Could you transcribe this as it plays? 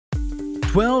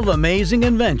12 amazing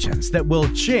inventions that will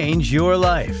change your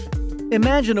life.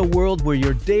 Imagine a world where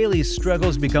your daily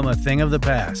struggles become a thing of the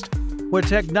past, where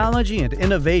technology and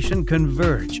innovation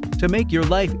converge to make your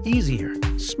life easier,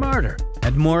 smarter,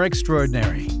 and more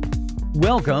extraordinary.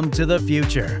 Welcome to the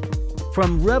future.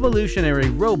 From revolutionary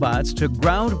robots to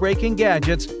groundbreaking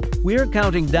gadgets, we're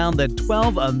counting down the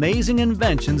 12 amazing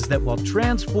inventions that will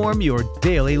transform your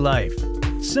daily life,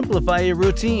 simplify your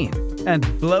routine,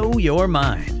 and blow your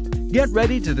mind. Get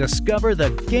ready to discover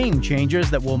the game changers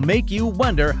that will make you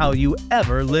wonder how you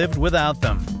ever lived without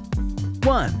them.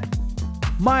 1.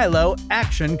 Milo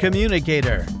Action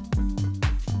Communicator.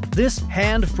 This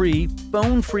hand-free,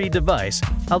 phone-free device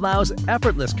allows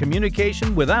effortless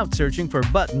communication without searching for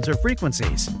buttons or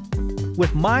frequencies.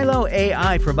 With Milo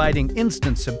AI providing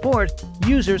instant support,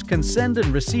 users can send and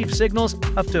receive signals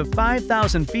up to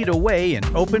 5,000 feet away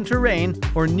in open terrain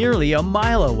or nearly a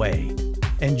mile away.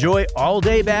 Enjoy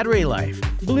all-day battery life,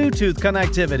 Bluetooth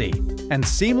connectivity, and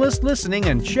seamless listening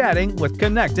and chatting with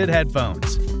connected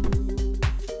headphones.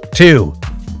 2.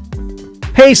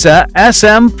 PESA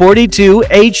SM42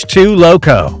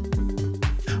 H2Loco.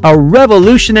 A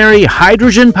revolutionary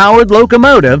hydrogen-powered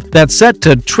locomotive that's set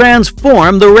to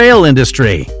transform the rail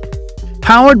industry.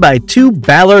 Powered by 2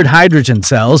 Ballard hydrogen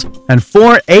cells and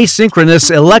 4 asynchronous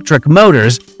electric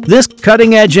motors, this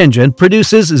cutting-edge engine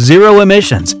produces zero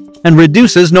emissions and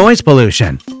reduces noise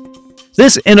pollution.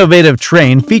 This innovative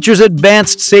train features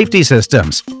advanced safety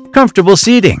systems, comfortable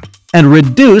seating, and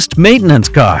reduced maintenance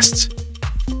costs.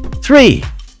 3.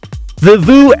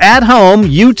 Vivu At-Home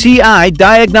UTI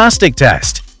Diagnostic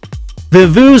Test.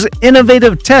 Vivu's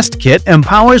innovative test kit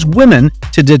empowers women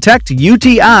to detect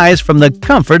UTIs from the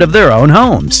comfort of their own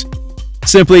homes.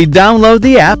 Simply download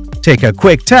the app, take a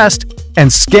quick test,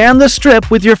 and scan the strip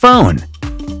with your phone.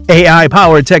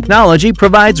 AI-powered technology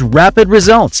provides rapid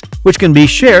results, which can be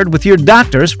shared with your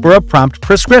doctors for a prompt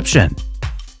prescription.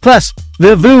 Plus,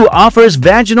 Vivu offers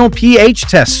vaginal pH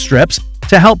test strips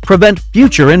to help prevent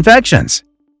future infections.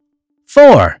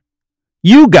 4.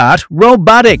 YouGot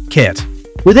Robotic Kit.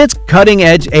 With its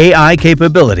cutting-edge AI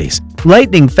capabilities,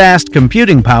 lightning-fast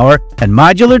computing power, and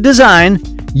modular design,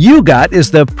 YouGot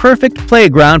is the perfect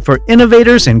playground for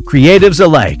innovators and creatives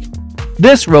alike.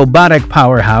 This robotic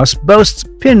powerhouse boasts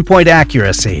pinpoint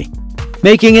accuracy,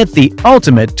 making it the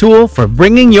ultimate tool for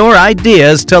bringing your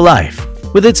ideas to life.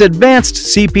 With its advanced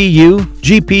CPU,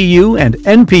 GPU, and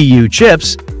NPU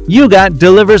chips, YouGot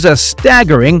delivers a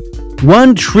staggering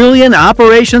 1 trillion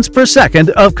operations per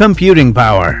second of computing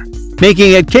power,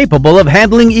 making it capable of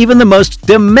handling even the most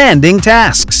demanding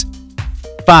tasks.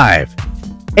 5.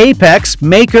 Apex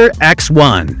Maker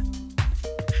X1.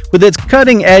 With its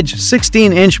cutting-edge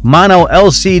 16-inch mono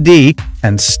LCD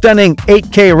and stunning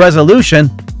 8K resolution,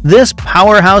 this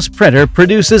powerhouse printer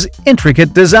produces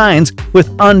intricate designs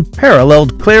with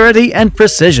unparalleled clarity and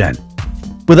precision.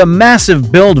 With a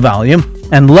massive build volume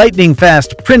and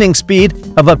lightning-fast printing speed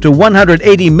of up to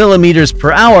 180 millimeters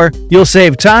per hour, you'll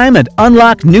save time and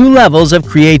unlock new levels of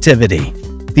creativity.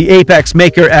 The Apex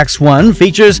Maker X1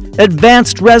 features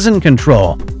advanced resin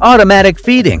control, automatic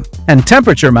feeding, and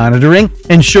temperature monitoring,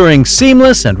 ensuring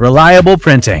seamless and reliable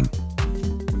printing.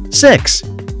 6.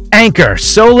 Anker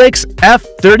Solix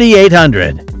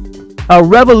F3800. A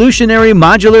revolutionary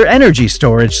modular energy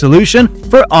storage solution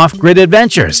for off-grid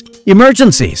adventures,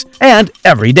 emergencies, and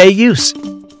everyday use.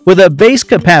 With a base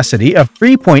capacity of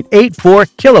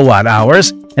 3.84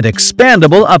 kilowatt-hours and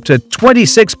expandable up to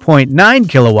 26.9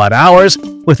 kilowatt-hours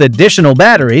with additional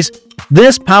batteries,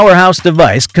 this powerhouse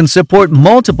device can support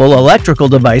multiple electrical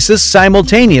devices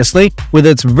simultaneously with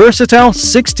its versatile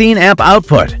 16-amp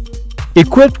output.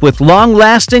 Equipped with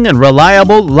long-lasting and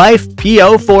reliable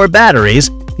LiFePO4 batteries,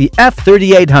 the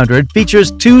F3800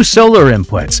 features 2 solar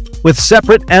inputs with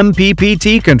separate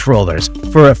MPPT controllers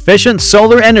for efficient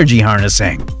solar energy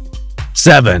harnessing.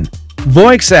 7.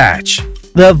 Voixatch.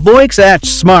 The Voixatch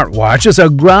smartwatch is a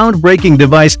groundbreaking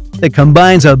device that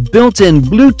combines a built-in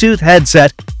Bluetooth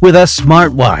headset with a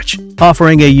smartwatch,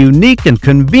 offering a unique and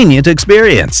convenient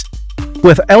experience.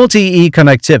 With LTE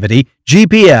connectivity,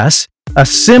 GPS, a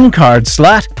SIM card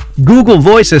slot, Google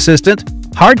Voice Assistant,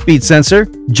 heartbeat sensor,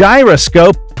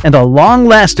 gyroscope, and a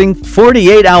long-lasting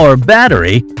 48-hour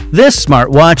battery, this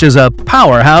smartwatch is a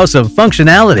powerhouse of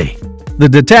functionality. The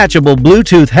detachable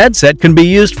Bluetooth headset can be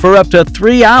used for up to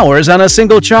 3 hours on a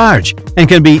single charge and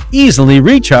can be easily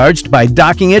recharged by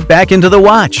docking it back into the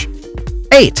watch.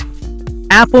 8.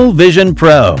 Apple Vision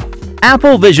Pro.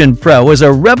 Apple Vision Pro is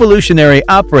a revolutionary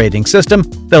operating system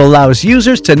that allows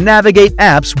users to navigate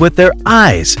apps with their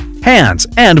eyes, hands,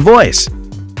 and voice.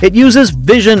 It uses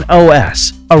Vision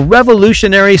OS, a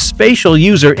revolutionary spatial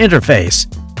user interface.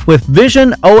 With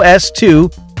Vision OS 2,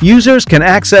 users can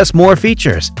access more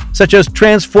features, such as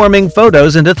transforming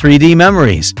photos into 3D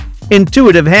memories,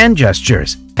 intuitive hand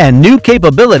gestures, and new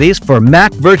capabilities for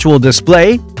Mac Virtual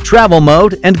Display, Travel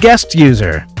Mode, and Guest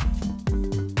User.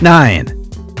 9.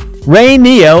 Ray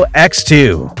Neo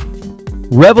X2.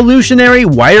 Revolutionary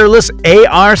wireless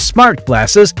AR smart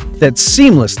glasses that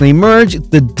seamlessly merge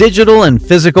the digital and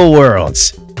physical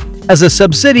worlds. As a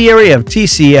subsidiary of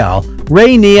TCL,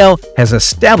 Ray Neo has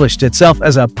established itself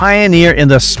as a pioneer in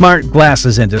the smart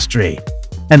glasses industry,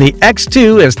 and the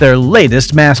X2 is their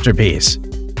latest masterpiece.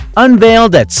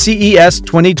 Unveiled at CES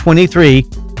 2023,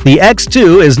 the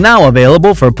X2 is now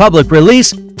available for public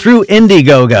release through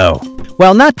Indiegogo.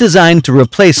 While not designed to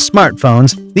replace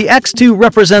smartphones, the X2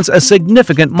 represents a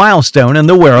significant milestone in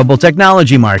the wearable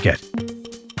technology market.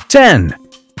 10.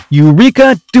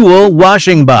 Eureka Dual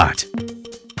Washing Bot.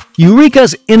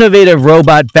 Eureka's innovative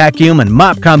robot vacuum and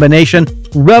mop combination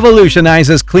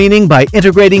revolutionizes cleaning by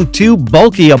integrating two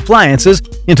bulky appliances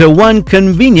into one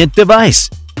convenient device.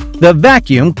 The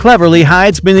vacuum cleverly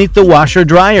hides beneath the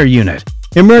washer-dryer unit,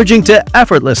 emerging to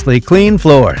effortlessly clean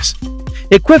floors.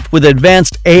 Equipped with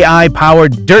advanced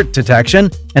AI-powered dirt detection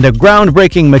and a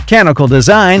groundbreaking mechanical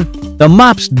design, the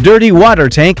mop's dirty water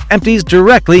tank empties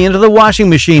directly into the washing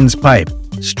machine's pipe,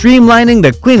 streamlining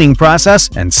the cleaning process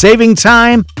and saving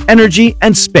time, energy,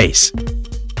 and space.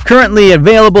 Currently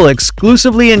available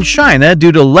exclusively in China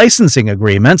due to licensing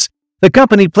agreements, the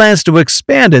company plans to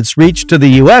expand its reach to the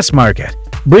US market,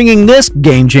 bringing this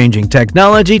game-changing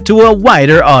technology to a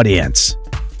wider audience.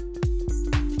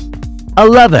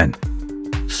 11.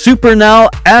 SuperNull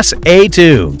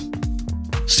SA2.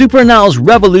 SuperNull's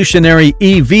revolutionary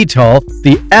eVTOL,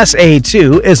 the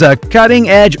SA2, is a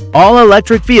cutting-edge,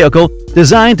 all-electric vehicle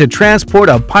designed to transport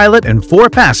a pilot and 4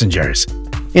 passengers.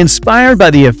 Inspired by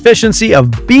the efficiency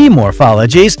of bee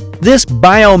morphologies, this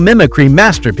biomimicry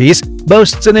masterpiece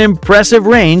boasts an impressive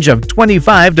range of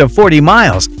 25 to 40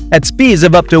 miles at speeds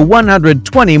of up to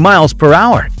 120 miles per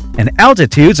hour and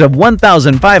altitudes of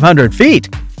 1,500 feet.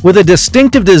 With a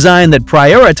distinctive design that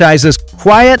prioritizes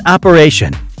quiet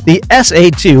operation, the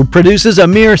SA2 produces a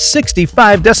mere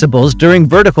 65 decibels during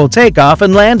vertical takeoff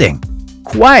and landing,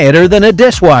 quieter than a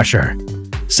dishwasher.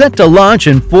 Set to launch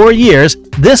in 4 years,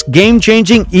 this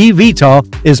game-changing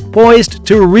eVTOL is poised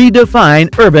to redefine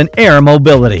urban air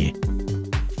mobility.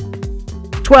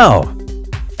 12.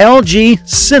 LG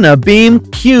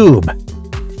Cinebeam Cube.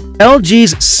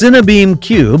 LG's Cinebeam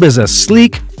Cube is a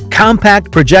sleek,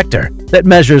 compact projector that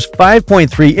measures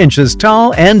 5.3 inches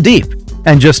tall and deep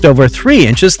and just over 3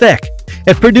 inches thick.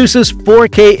 It produces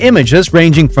 4K images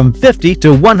ranging from 50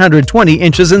 to 120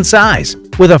 inches in size,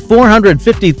 with a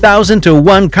 450,000 to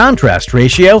 1 contrast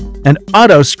ratio and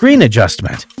auto screen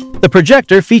adjustment. The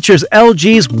projector features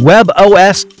LG's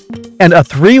WebOS and a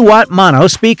 3-watt mono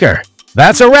speaker.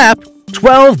 That's a wrap!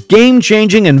 12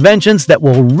 game-changing inventions that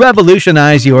will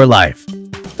revolutionize your life.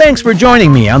 Thanks for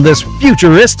joining me on this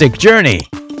futuristic journey.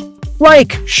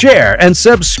 Like, share, and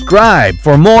subscribe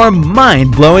for more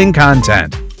mind-blowing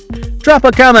content. Drop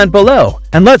a comment below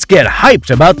and let's get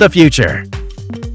hyped about the future.